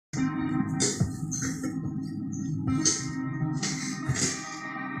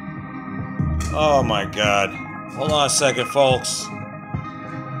Oh my God. Hold on a second, folks.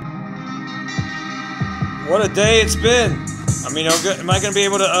 What a day it's been. I mean, am I going to be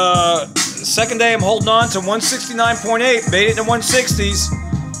able to, second day I'm holding on to 169.8. Made it in the 160s.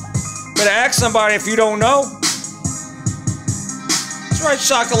 Better ask somebody if you don't know. That's right,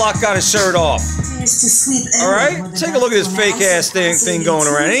 Chock got his shirt off. Alright? Take a look at this fake ass thing going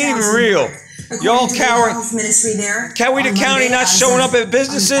around. It ain't even real. Y'all cowering. Coweta County not showing up at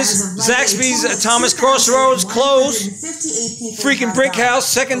businesses. Zaxby's, Thomas Crossroads closed. Freaking Brick House,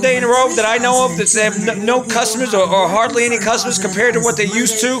 second day in a row that I know of that they have no customers or hardly any customers compared to what they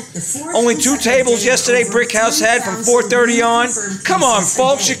used to. Only 2 tables yesterday Brick House had from 4:30 on. Come on,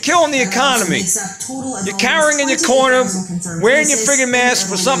 folks, you're killing the economy. You're cowering in your corner, wearing your friggin' mask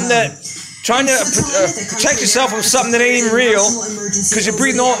for something that... trying to protect yourself from something that ain't even real because you're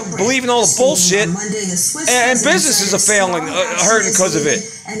believing all the bullshit, and businesses are failing, hurting because of it.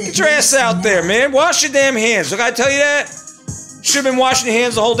 Get your ass out there, man. Wash your damn hands. Look, I tell you that? Should have been washing your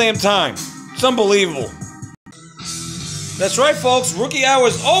hands the whole damn time. It's unbelievable. That's right, folks. Rookie hour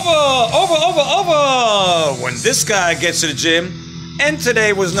is over when this guy gets to the gym, and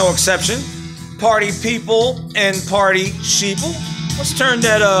today was no exception. Party people and party sheeple. Let's turn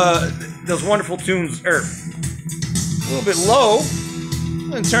that, those wonderful tunes a little bit low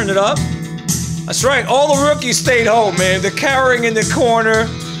and turn it up. That's right, all the rookies stayed home, man. They're cowering in the corner.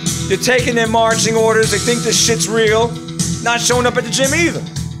 They're taking their marching orders. They think this shit's real. Not showing up at the gym either.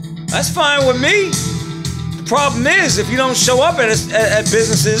 That's fine with me. The problem is, if you don't show up at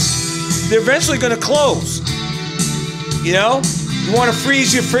businesses, they're eventually going to close. You know? You want to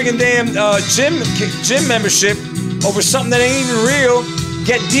freeze your friggin' damn gym membership over something that ain't even real.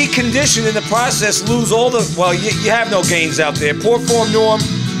 Get deconditioned in the process, lose all the... well, you have no gains out there. Poor form Norm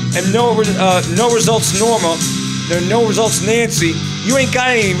and no results Norma. There are no results Nancy. You ain't got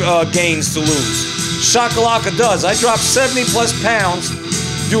any gains to lose. Chock does. I dropped 70+ pounds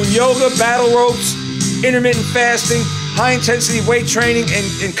doing yoga, battle ropes, intermittent fasting, high-intensity weight training,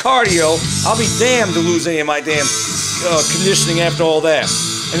 and cardio. I'll be damned to lose any of my damn conditioning after all that.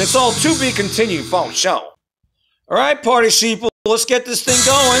 And it's all to be continued, phone show. All right, party sheeple. Let's get this thing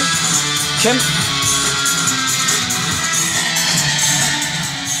going.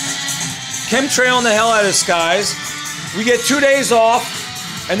 Chemtrailing the hell out of the skies. We get 2 days off,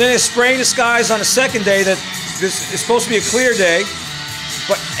 and then it's spraying the skies on the second day that this is supposed to be a clear day.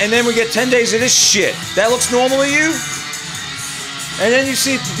 And then we get 10 days of this shit. That looks normal to you? And then you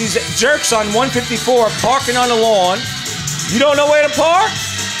see these jerks on 154 parking on the lawn. You don't know where to park?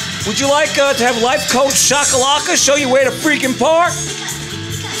 Would you like to have life coach Chock show you where to freaking park?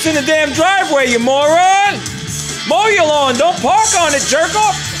 It's in the damn driveway, you moron! Mow your lawn, don't park on it, jerk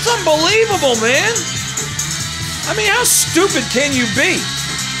off! It's unbelievable, man! I mean, how stupid can you be?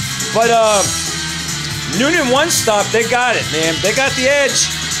 But, Noonan One Stop, they got it, man. They got the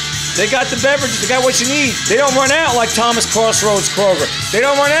edge. They got the beverages, they got what you need. They don't run out like Thomas Crossroads Kroger. They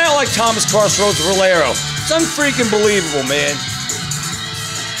don't run out like Thomas Crossroads Valero. It's unfreaking believable, man.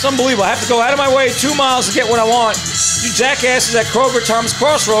 It's unbelievable. I have to go out of my way 2 miles to get what I want. You jackasses at Kroger, Thomas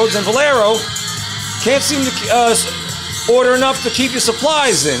Crossroads, and Valero can't seem to order enough to keep your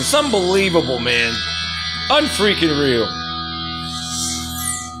supplies in. It's unbelievable, man. Unfreaking real.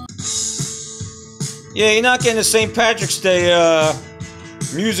 Yeah, you're not getting the St. Patrick's Day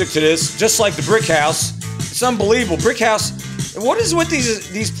music to this, just like the Brick House. It's unbelievable. Brick House, what is with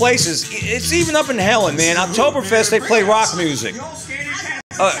these places? It's even up in Helen, man. Oktoberfest, they play rock music.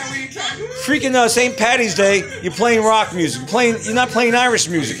 Freaking St. Patty's Day, you're playing rock music. You're not playing Irish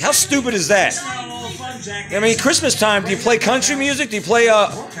music. How stupid is that? I mean, Christmas time, do you play country music? Do you play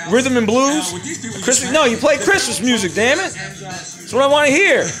rhythm and blues? No, you play Christmas music, damn it. That's what I want to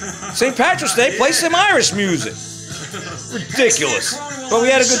hear. St. Patrick's Day, play some Irish music. Ridiculous. But we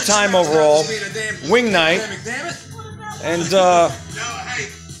had a good time overall. Wing night. And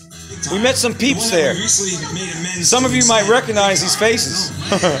we met some peeps there. Some of you might recognize these faces.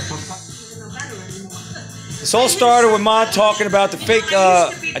 This all started with Ma talking about the fake,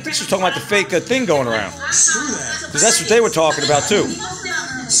 I think she was talking about the fake thing going around. Because that's what they were talking about, too.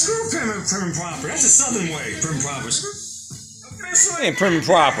 Screw prim and proper. That's a southern way, prim and proper. It ain't prim and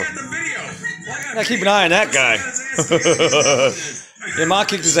proper. Gotta keep an eye on that guy. Yeah, Ma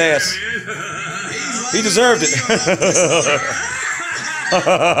kicked his ass. He deserved it.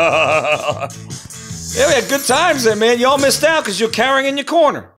 Yeah, we had good times there, man. Y'all missed out because you're cowering in your corner.